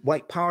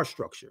white power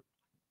structure,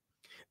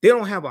 they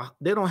don't have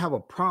a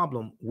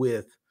problem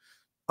with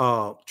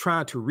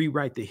trying to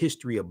rewrite the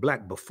history of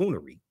Black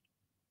buffoonery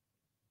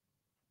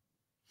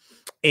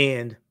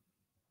and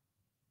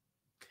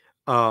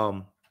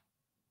have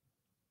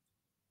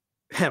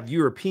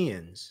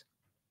Europeans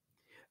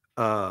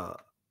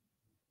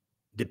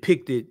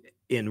depicted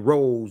in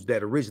roles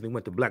that originally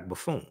went to Black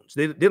buffoons.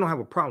 They don't have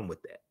a problem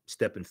with that.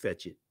 Step and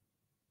Fetch It,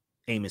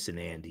 Amos and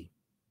Andy.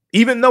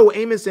 Even though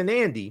Amos and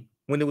Andy,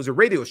 when there was a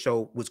radio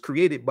show, was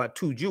created by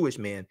two Jewish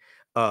men,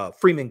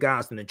 Freeman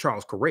Gosden and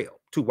Charles Correll,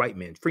 two white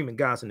men, Freeman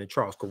Gosden and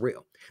Charles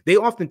Correll. They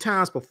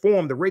oftentimes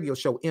perform the radio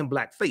show in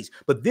blackface.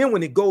 But then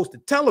when it goes to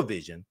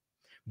television,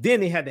 then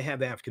they had to have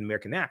the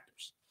African-American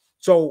actors.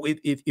 So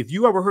if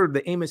you ever heard of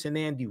the Amos and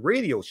Andy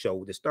radio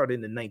show that started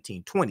in the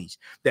 1920s,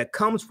 that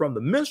comes from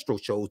the minstrel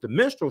shows. The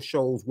minstrel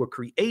shows were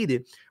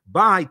created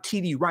by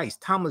T.D. Rice,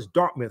 Thomas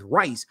Dartmouth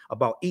Rice,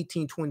 about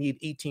 1828,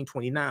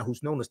 1829,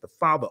 who's known as the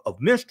father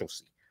of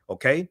minstrelsy.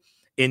 Okay.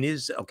 And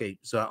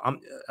so I'm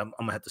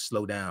gonna have to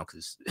slow down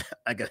because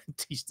I gotta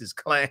teach this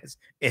class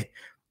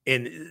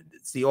and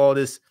see all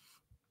this.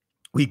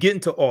 We get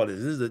into all this.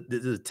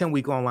 This is a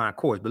 10-week online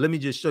course, but let me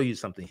just show you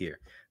something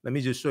here. Let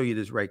me just show you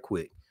this right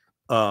quick.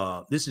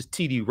 This is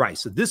T.D.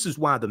 Rice. So this is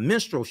why the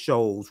minstrel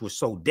shows were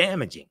so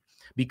damaging,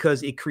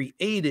 because it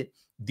created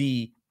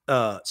the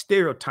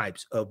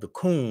stereotypes of the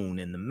coon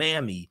and the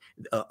mammy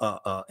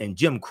and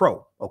Jim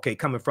Crow. Okay,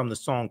 coming from the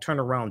song "Turn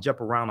Around,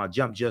 Jump Around, I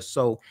Jump Just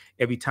So."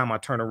 Every time I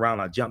turn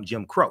around, I jump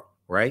Jim Crow.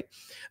 Right.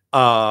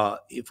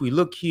 If we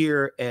look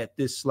here at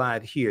this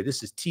slide here,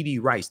 this is T.D.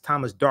 Rice,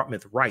 Thomas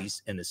Dartmouth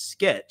Rice, in a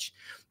sketch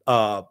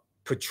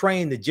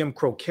portraying the Jim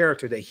Crow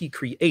character that he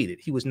created.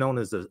 He was known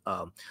as a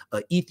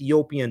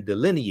Ethiopian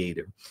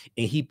delineator,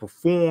 and he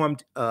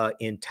performed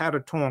in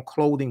tattered torn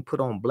clothing, put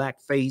on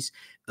blackface,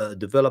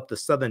 developed a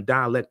Southern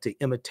dialect to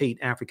imitate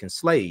African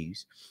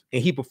slaves,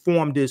 and he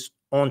performed this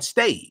on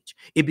stage.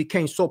 It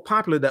became so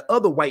popular that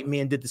other white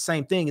men did the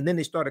same thing, and then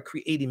they started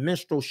creating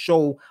minstrel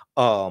show.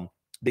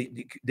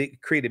 They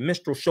created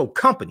minstrel show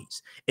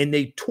companies, and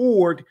they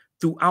toured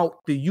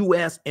throughout the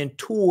U.S. and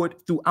toured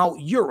throughout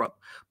Europe,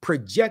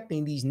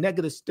 projecting these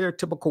negative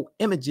stereotypical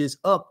images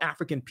of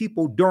African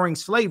people during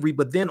slavery,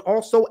 but then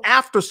also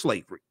after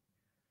slavery.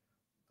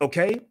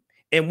 Okay.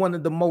 And one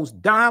of the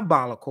most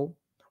diabolical,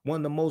 one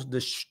of the most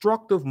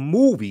destructive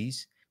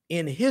movies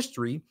in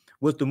history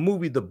was the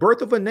movie The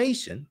Birth of a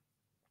Nation,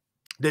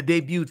 that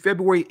debuted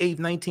February 8th,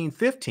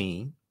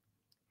 1915.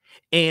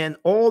 And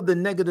all the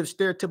negative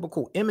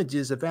stereotypical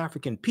images of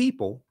African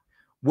people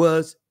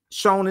was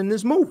shown in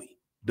this movie,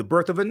 The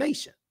Birth of a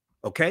Nation.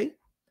 Okay.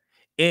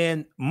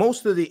 And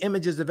most of the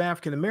images of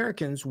African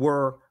Americans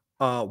were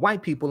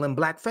white people in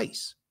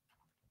blackface.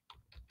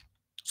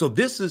 So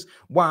this is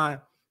why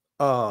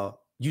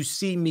you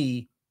see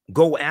me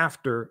go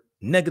after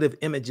negative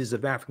images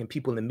of African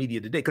people in media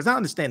today, because I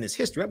understand this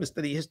history. I've been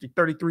studying history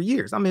 33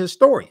 years. I'm a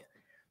historian.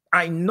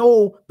 I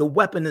know the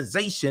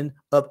weaponization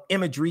of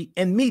imagery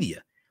and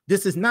media.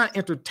 This is not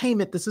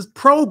entertainment. This is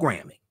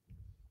programming.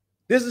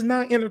 This is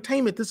not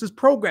entertainment. This is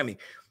programming.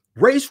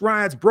 Race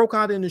riots broke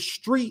out in the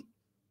street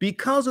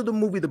because of the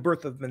movie The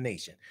Birth of a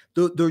Nation.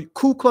 The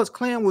Ku Klux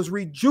Klan was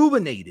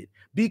rejuvenated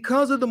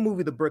because of the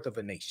movie The Birth of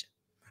a Nation,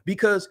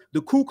 because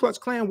the Ku Klux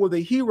Klan were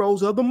the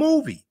heroes of the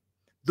movie.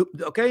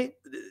 Okay,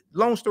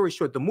 long story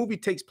short, the movie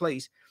takes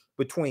place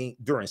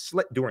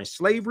during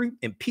slavery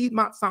in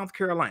Piedmont, South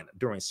Carolina,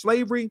 during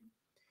slavery,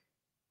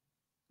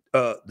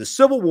 the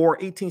Civil War,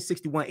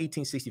 1861,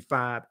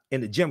 1865,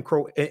 and the Jim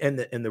Crow and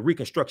the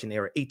Reconstruction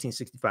era,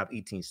 1865,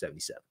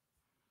 1877.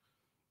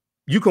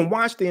 You can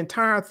watch the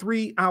entire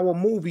 3-hour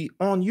movie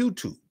on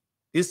YouTube.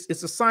 It's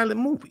a silent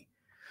movie.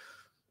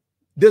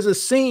 There's a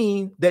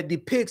scene that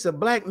depicts a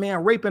black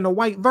man raping a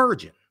white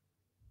virgin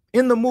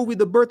in the movie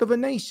The Birth of a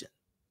Nation.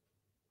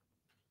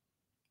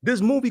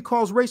 This movie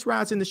caused race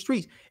riots in the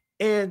streets.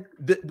 And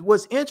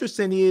what's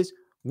interesting is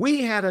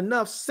we had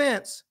enough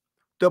sense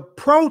to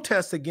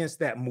protest against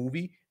that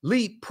movie,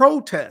 lead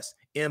protests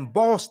in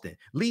Boston,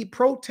 lead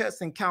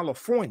protests in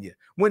California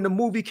when the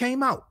movie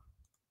came out.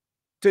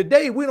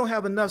 Today, we don't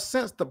have enough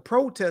sense to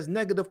protest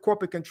negative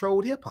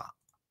corporate-controlled hip-hop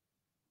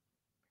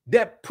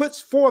that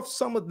puts forth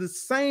some of the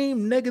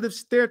same negative,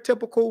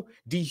 stereotypical,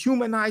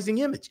 dehumanizing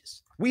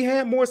images. We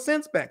had more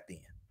sense back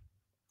then.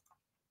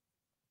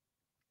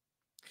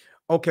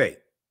 Okay,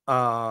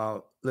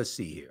 let's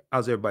see here.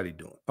 How's everybody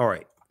doing? All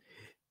right.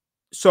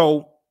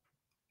 So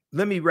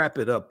let me wrap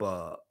it up.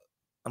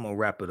 I'm going to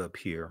wrap it up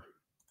here.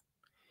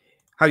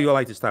 How do you all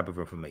like this type of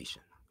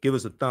information? Give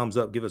us a thumbs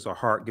up, give us a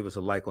heart, give us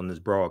a like on this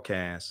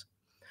broadcast.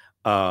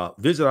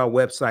 Visit our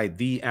website,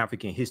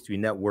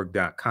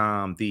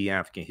 theafricanhistorynetwork.com,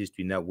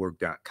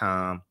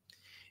 theafricanhistorynetwork.com.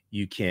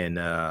 You can,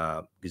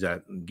 because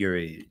I'm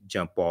ready to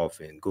jump off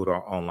and go to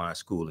our online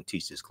school and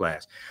teach this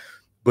class.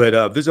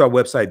 But visit our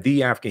website,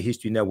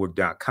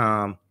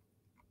 theafricanhistorynetwork.com.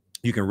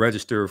 You can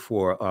register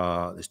for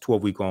this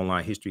 12-week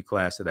online history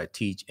class that I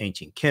teach,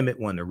 Ancient Kemet,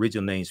 one of the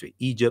original names for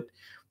Egypt.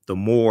 the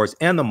Moors,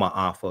 and the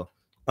Ma'afa,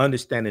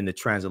 understanding the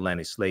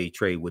transatlantic slave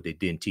trade, what they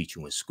didn't teach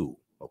you in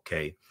school.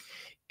 Okay.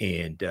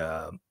 And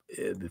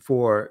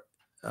before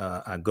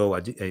I go, I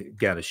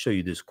got to show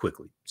you this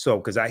quickly. So,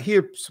 because I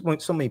hear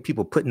so many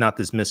people putting out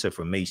this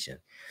misinformation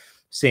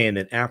saying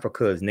that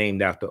Africa is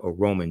named after a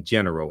Roman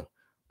general,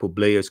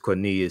 Publius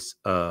Cornelius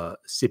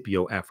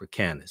Scipio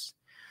Africanus.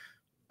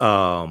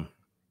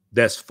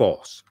 That's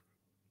false.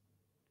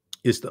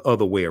 It's the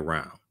other way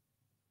around.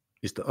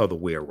 It's the other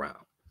way around.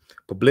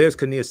 Publius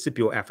Cornelius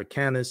Scipio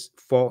Africanus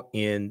fought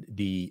in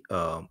the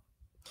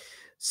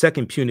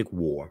Second Punic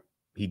War.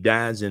 He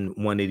dies in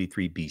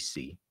 183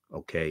 BC,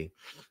 okay,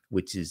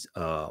 which is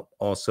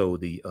also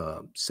the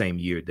same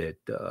year that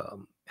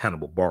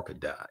Hannibal Barca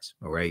dies,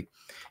 all right?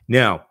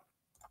 Now,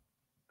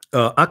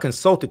 I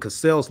consulted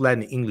Cassell's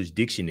Latin and English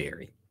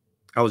Dictionary.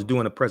 I was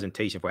doing a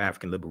presentation for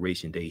African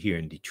Liberation Day here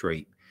in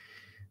Detroit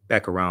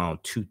back around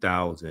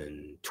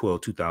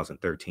 2012,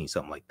 2013,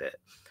 something like that.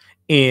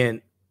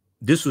 And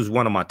this was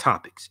one of my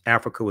topics.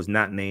 Africa was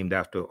not named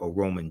after a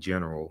Roman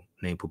general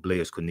named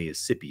Publius Cornelius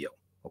Scipio.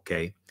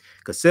 Okay.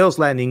 Cassell's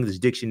Latin English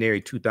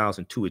Dictionary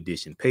 2002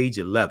 edition, page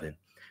 11,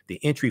 the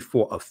entry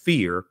for a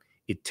fear,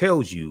 it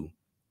tells you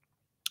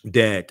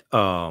that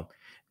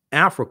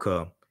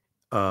Africa,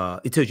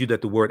 it tells you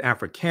that the word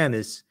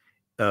Africanus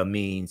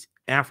means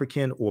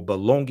African or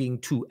belonging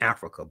to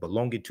Africa,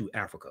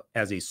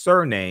 as a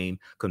surname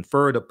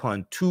conferred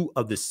upon two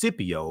of the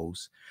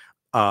Scipios.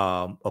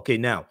 Okay,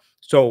 now,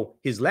 so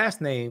his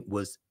last name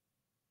was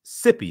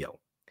Scipio.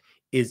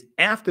 Is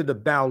after the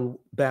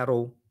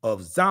battle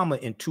of Zama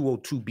in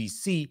 202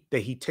 BC that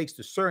he takes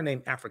the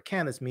surname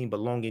Africanus, meaning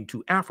belonging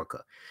to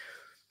Africa.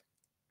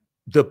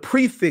 The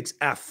prefix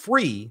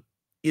Afri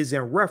is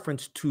in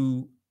reference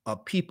to a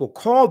people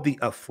called the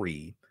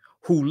Afri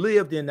who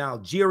lived in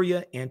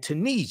Algeria and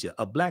Tunisia,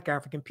 a Black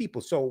African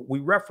people. So we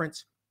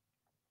reference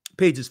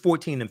pages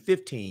 14 and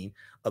 15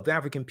 of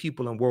African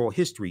People and World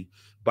History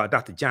by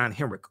Dr. John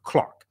Henrik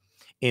Clarke.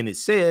 And it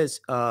says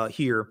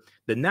here,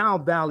 the Nile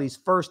Valley's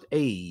first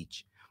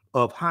age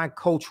of high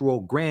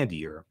cultural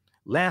grandeur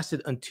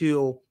lasted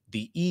until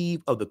the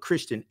eve of the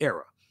Christian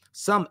era.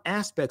 Some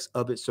aspects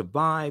of it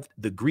survived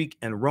the Greek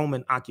and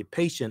Roman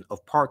occupation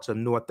of parts of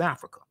North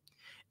Africa.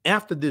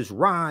 After this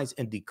rise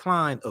and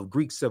decline of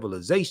Greek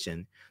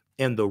civilization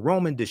and the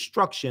Roman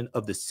destruction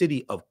of the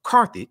city of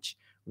Carthage,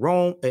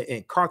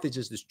 Carthage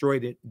is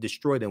destroyed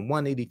in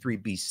 183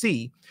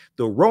 BC.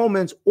 The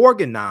Romans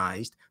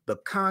organized the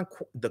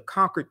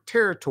conquered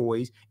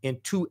territories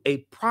into a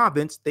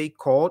province they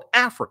called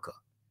Africa.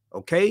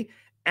 Okay,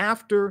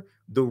 after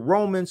the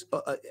Romans,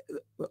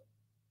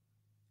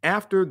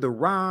 after the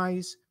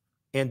rise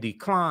and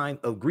decline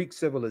of Greek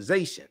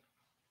civilization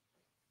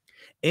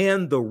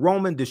and the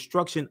Roman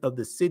destruction of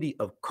the city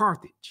of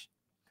Carthage,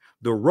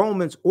 the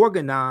Romans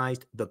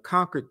organized the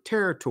conquered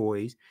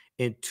territories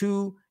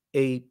into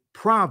a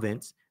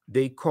province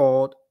they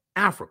called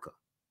Africa.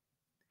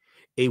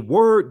 A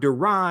word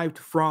derived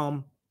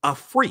from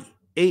Afri,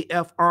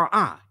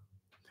 A-F-R-I,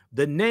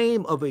 the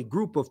name of a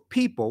group of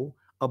people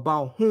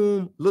about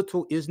whom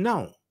little is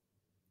known.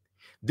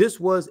 This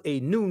was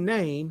a new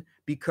name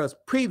because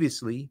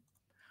previously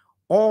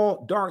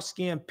all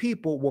dark-skinned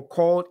people were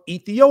called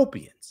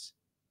Ethiopians,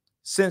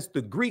 since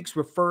the Greeks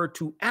referred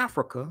to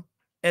Africa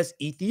as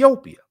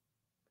Ethiopia,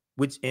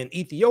 which in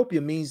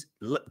Ethiopia means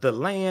the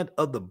land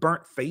of the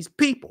burnt-faced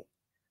people.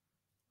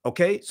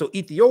 Okay, so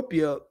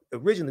Ethiopia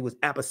originally was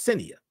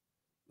Abyssinia.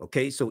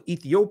 Okay, so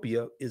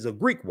Ethiopia is a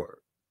Greek word.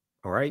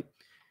 All right,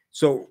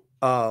 so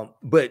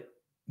but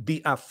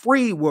the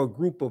Afri were a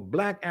group of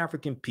Black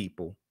African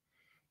people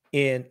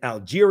in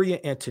Algeria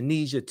and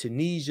Tunisia.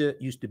 Tunisia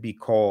used to be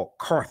called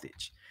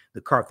Carthage.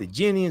 The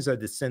Carthaginians are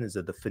descendants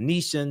of the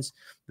Phoenicians.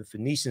 The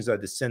Phoenicians are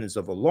descendants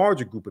of a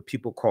larger group of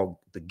people called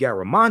the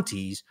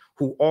Garamantes,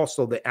 who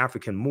also the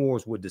African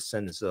Moors were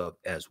descendants of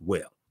as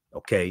well.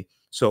 Okay,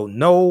 so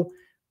no,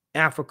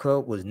 Africa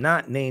was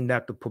not named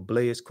after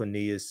Publius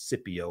Cornelius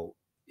Scipio.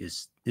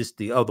 It's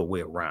the other way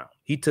around.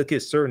 He took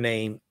his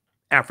surname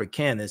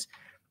Africanus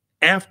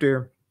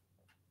after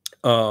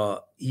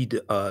he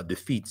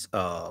defeats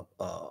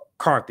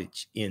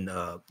Carthage in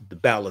the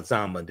Battle of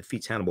Zama, and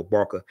defeats Hannibal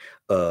Barca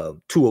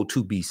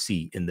 202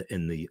 BC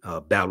in the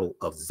Battle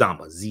of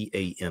Zama,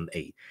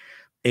 Z-A-M-A.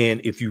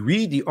 And if you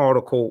read the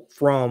article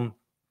from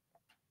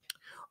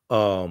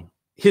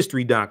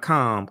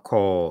history.com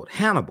called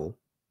Hannibal,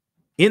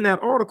 in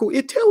that article,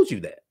 it tells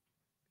you that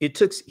he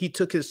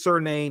took his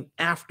surname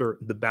after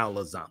the Battle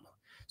of Zama.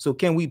 So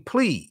can we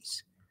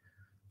please,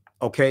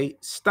 okay,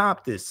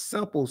 stop this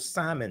simple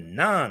Simon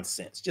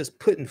nonsense, just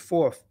putting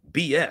forth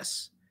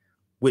BS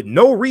with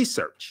no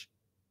research.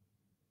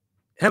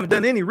 Haven't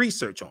done any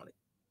research on it.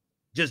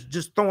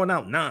 Just throwing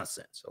out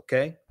nonsense,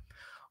 okay?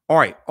 All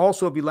right.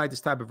 Also, if you like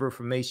this type of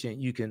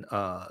information, you can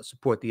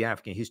support the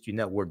African History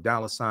Network,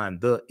 $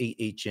 the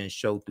AHN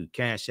Show through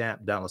Cash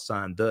App,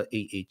 $ the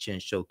AHN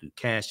Show through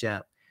Cash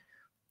App.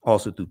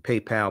 Also through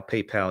PayPal,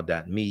 paypal.me/the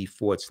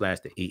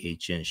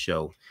AHN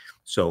Show.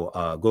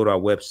 So go to our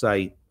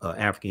website,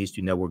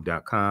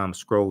 AfricanHistoryNetwork.com,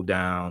 scroll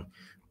down,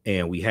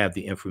 And we have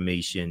the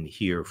information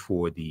here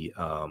for the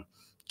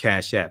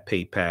Cash App,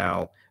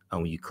 PayPal.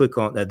 When you click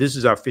on that, this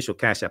is our official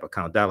Cash App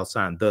account,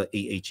 $ the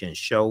AHN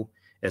show,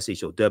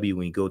 SHOW.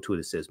 When you go to it,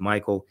 it says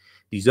Michael.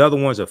 These other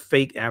ones are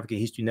fake African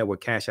History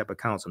Network Cash App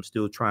accounts. I'm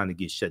still trying to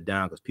get shut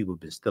down because people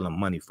have been stealing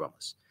money from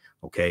us.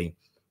 Okay.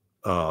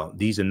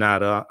 These are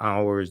not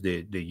ours.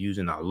 They're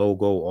using our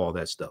logo, all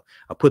that stuff.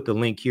 I put the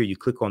link here. You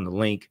click on the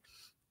link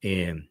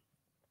and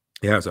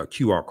it has our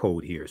QR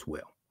code here as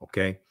well.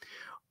 Okay.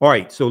 All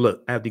right. So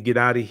look, I have to get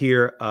out of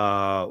here.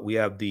 We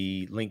have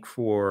the link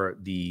for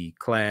the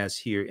class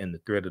here in the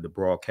thread of the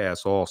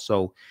broadcast.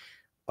 Also,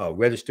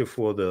 register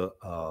for the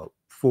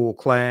full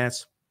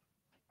class.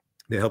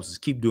 That helps us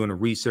keep doing the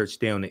research,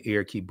 stay on the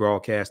air, keep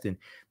broadcasting.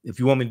 If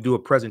you want me to do a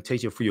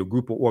presentation for your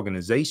group or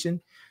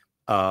organization,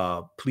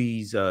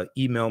 please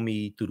email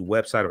me through the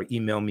website or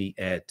email me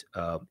at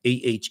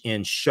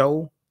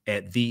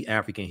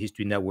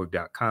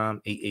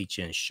ahnshow@theafricanhistorynetwork.com,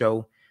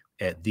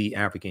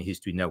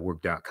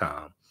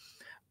 ahnshow@theafricanhistorynetwork.com.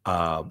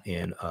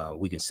 And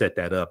we can set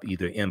that up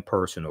either in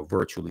person or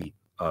virtually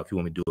if you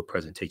want me to do a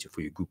presentation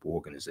for your group or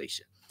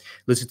organization.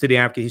 Listen to the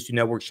African History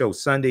Network show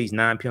Sundays,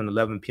 9 p.m. to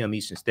 11 p.m.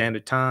 Eastern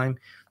Standard Time,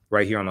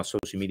 right here on our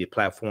social media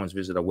platforms.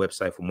 Visit our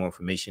website for more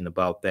information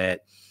about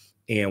that.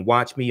 And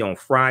watch me on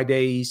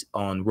Fridays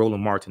on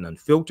Roland Martin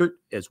Unfiltered,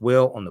 as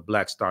well on the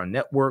Black Star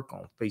Network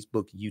on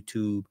Facebook,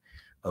 YouTube,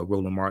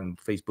 Roland Martin,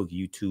 Facebook,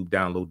 YouTube.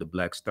 Download the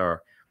Black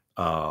Star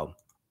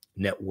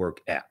Network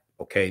app.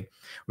 Okay.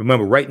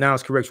 Remember, right now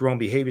is correct wrong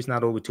behavior. It's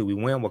not over till we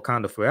win.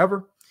 Wakanda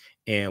forever.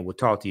 And we'll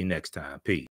talk to you next time. Peace.